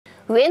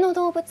上野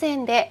動物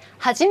園で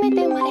初め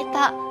て生まれ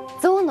た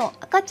ゾウの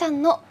赤ちゃ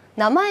んの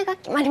名前が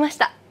決まりまし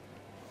た。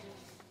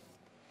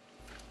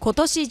今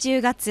年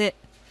10月、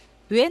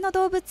上野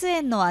動物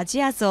園のア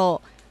ジア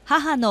ゾウ、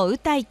母のウ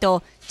タイ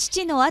と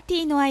父のアテ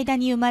ィの間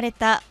に生まれ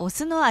たオ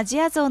スのア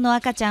ジアゾウの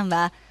赤ちゃん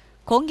は、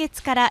今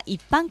月から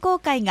一般公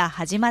開が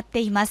始まっ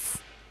ていま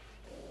す。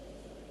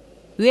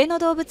上野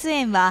動物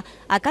園は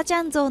赤ち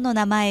ゃんゾウの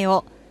名前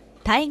を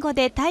タイ語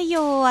で太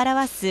陽を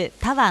表す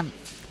タワン、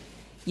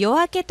夜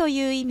明けと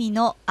いう意味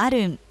のア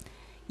ルン、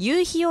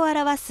夕日を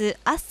表す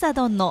アッサ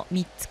ドンの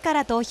3つか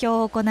ら投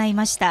票を行い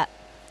ました。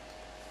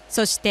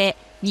そして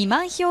2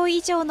万票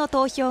以上の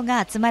投票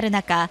が集まる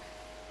中、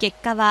結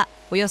果は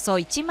およそ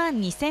1万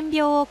2000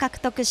票を獲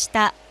得し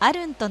たア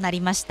ルンとな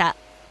りました。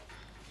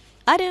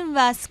アルン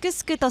はすく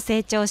すくと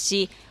成長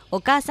し、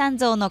お母さん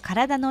ゾウの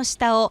体の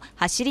下を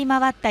走り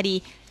回った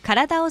り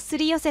体をす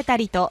り寄せた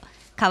りと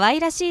可愛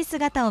らしい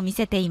姿を見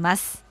せていま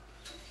す。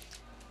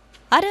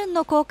アルン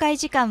の公開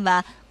時間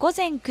は午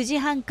前9時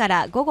半か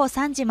ら午後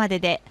3時まで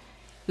で、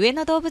上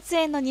野動物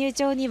園の入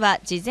場には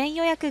事前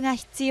予約が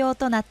必要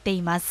となって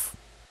います。